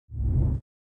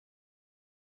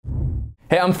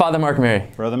Hey, I'm Father Mark Mary.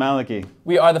 Brother Malachy.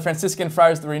 We are the Franciscan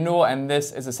Friars of the Renewal, and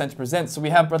this is Ascension Presents. So we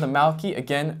have Brother Malachy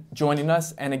again joining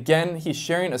us, and again he's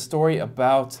sharing a story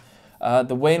about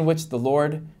the way in which the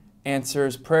Lord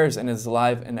answers prayers and is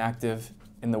alive and active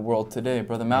in the world today.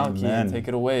 Brother Malachy, take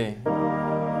it away.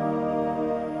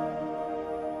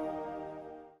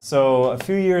 So a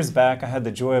few years back, I had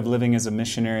the joy of living as a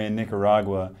missionary in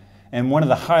Nicaragua. And one of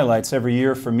the highlights every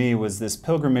year for me was this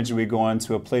pilgrimage we go on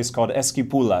to a place called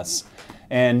Esquipulas.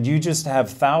 And you just have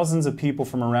thousands of people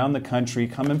from around the country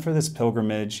coming for this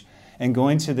pilgrimage and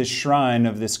going to the shrine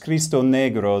of this Cristo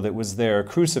Negro that was there, a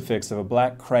crucifix of a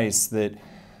black Christ that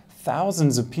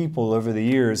thousands of people over the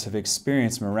years have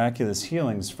experienced miraculous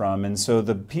healings from. And so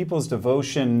the people's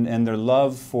devotion and their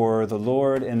love for the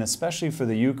Lord, and especially for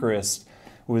the Eucharist,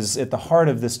 was at the heart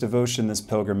of this devotion, this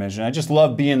pilgrimage. And I just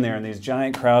love being there in these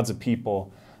giant crowds of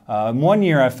people. One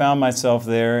year I found myself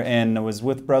there and I was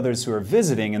with brothers who were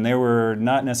visiting, and they were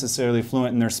not necessarily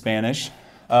fluent in their Spanish.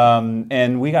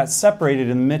 And we got separated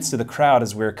in the midst of the crowd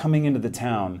as we were coming into the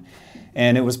town.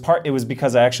 And it was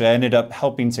because I ended up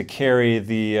helping to carry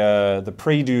the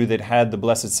prie-dieu that had the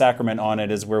Blessed Sacrament on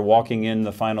it as we're walking in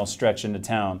the final stretch into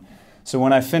town. So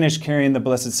when I finished carrying the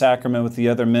Blessed Sacrament with the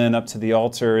other men up to the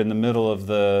altar in the middle of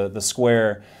the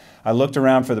square, I looked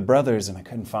around for the brothers and I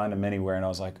couldn't find them anywhere. And I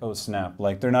was like, oh snap,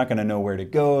 like they're not going to know where to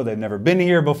go. They've never been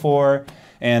here before.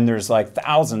 And there's like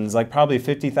thousands, like probably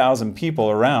 50,000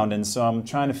 people around. And so I'm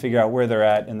trying to figure out where they're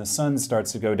at. And the sun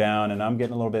starts to go down and I'm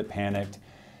getting a little bit panicked.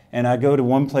 And I go to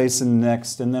one place and the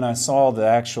next, and then I saw the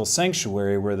actual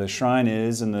sanctuary where the shrine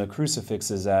is and the crucifix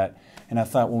is at. And I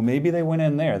thought, well, maybe they went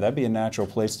in there. That'd be a natural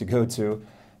place to go to.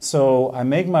 So I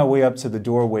make my way up to the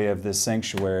doorway of this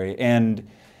sanctuary,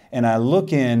 and I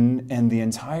look in, and the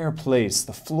entire place,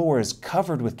 the floor is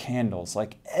covered with candles,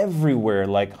 like everywhere,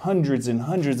 like hundreds and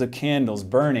hundreds of candles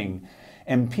burning,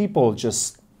 and people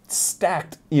just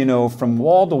stacked, from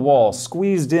wall to wall,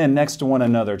 squeezed in next to one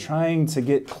another, trying to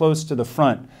get close to the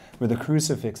front where the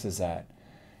crucifix is at.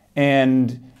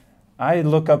 And I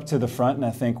look up to the front and I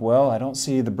think, well, I don't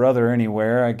see the brother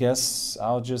anywhere. I guess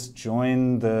I'll just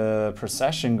join the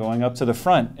procession going up to the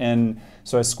front. And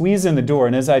so I squeeze in the door,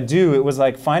 and as I do, it was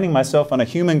like finding myself on a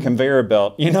human conveyor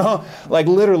belt, Like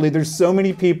literally there's so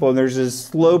many people and there's this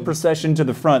slow procession to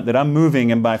the front that I'm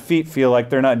moving and my feet feel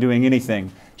like they're not doing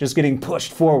anything, just getting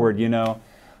pushed forward,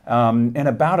 And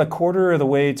about a quarter of the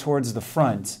way towards the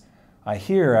front, I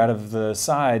hear out of the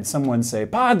side someone say,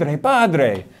 "Padre,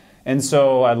 Padre." And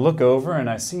so I look over and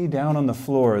I see down on the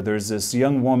floor, there's this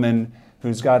young woman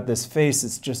who's got this face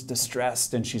that's just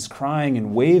distressed, and she's crying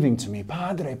and waving to me,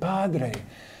 "Padre, Padre."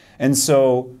 And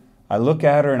so I look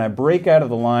at her and I break out of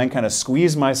the line, kind of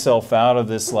squeeze myself out of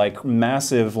this like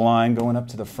massive line going up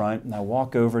to the front, and I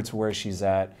walk over to where she's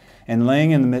at. And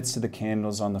laying in the midst of the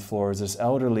candles on the floor is this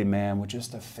elderly man with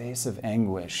just a face of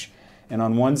anguish. And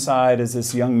on one side is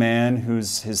this young man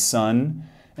who's his son,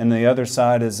 and the other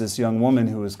side is this young woman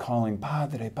who is calling,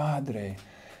 "Padre, Padre,"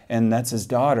 and that's his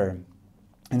daughter.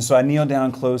 And so I kneel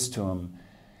down close to him,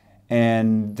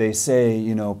 and they say,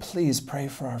 "Please pray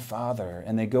for our father."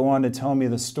 And they go on to tell me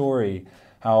the story,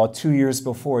 how 2 years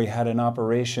before he had an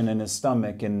operation in his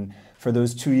stomach, and for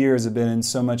those 2 years had been in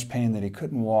so much pain that he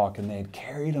couldn't walk, and they had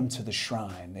carried him to the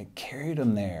shrine. They carried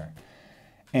him there.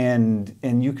 And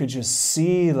you could just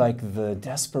see like the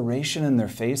desperation in their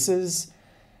faces.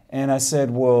 And I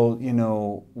said, well,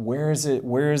 where is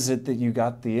it that you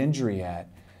got the injury at?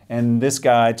 And this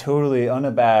guy, totally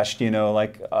unabashed,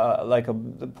 like a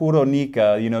puro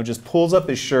nica, just pulls up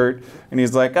his shirt and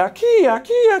he's like, "Aquí,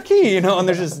 aquí, aquí," and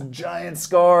there's this giant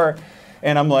scar.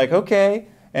 And I'm like, okay.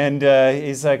 And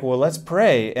he's like, well, let's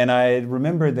pray. And I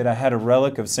remembered that I had a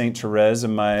relic of St. Therese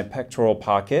in my pectoral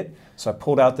pocket. So I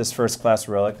pulled out this first-class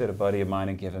relic that a buddy of mine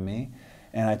had given me.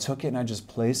 And I took it and I just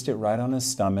placed it right on his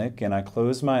stomach, and I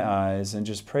closed my eyes and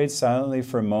just prayed silently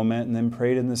for a moment, and then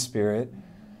prayed in the Spirit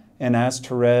and asked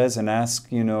Therese and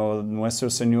asked, Nuestro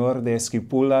Señor de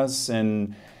Esquipulas,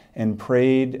 and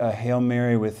prayed a Hail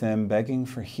Mary with him, begging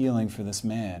for healing for this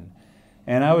man.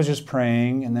 And I was just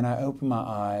praying, and then I opened my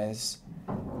eyes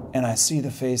and I see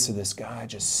the face of this guy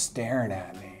just staring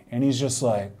at me. And he's just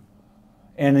like,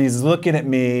 and he's looking at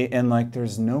me, and like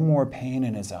there's no more pain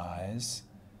in his eyes.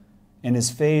 And his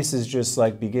face is just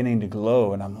like beginning to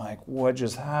glow. And I'm like, what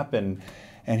just happened?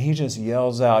 And he just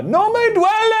yells out, "No me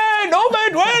duele! No me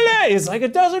duele!" He's like,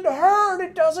 "It doesn't hurt!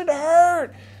 It doesn't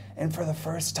hurt!" And for the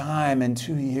first time in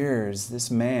 2 years, this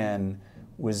man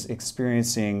was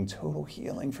experiencing total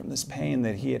healing from this pain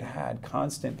that he had had,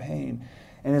 constant pain.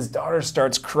 And his daughter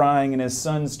starts crying and his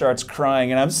son starts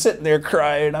crying. And I'm sitting there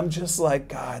crying. I'm just like,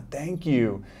 God, thank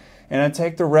you. And I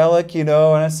take the relic, you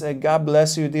know, and I say, God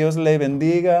bless you, Dios le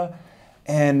bendiga.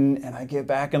 And I get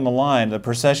back in the line, the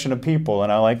procession of people,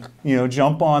 and I like, you know,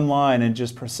 jump online and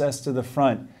just process to the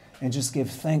front and just give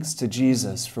thanks to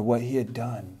Jesus for what he had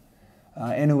done.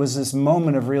 And it was this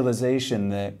moment of realization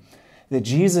that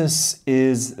Jesus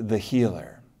is the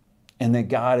healer and that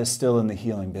God is still in the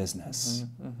healing business.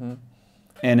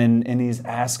 And he's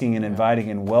asking and inviting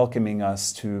and welcoming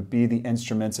us to be the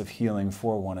instruments of healing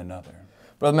for one another.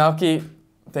 Brother Malachy,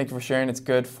 thank you for sharing. It's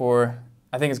good for,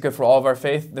 I think it's good for all of our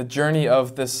faith. The journey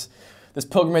of this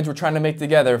pilgrimage we're trying to make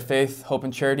together, faith, hope,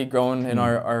 and charity, growing in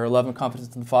our love and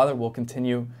confidence in the Father, will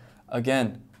continue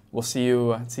again. We'll see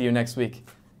you next week.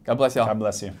 God bless y'all. God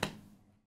bless you.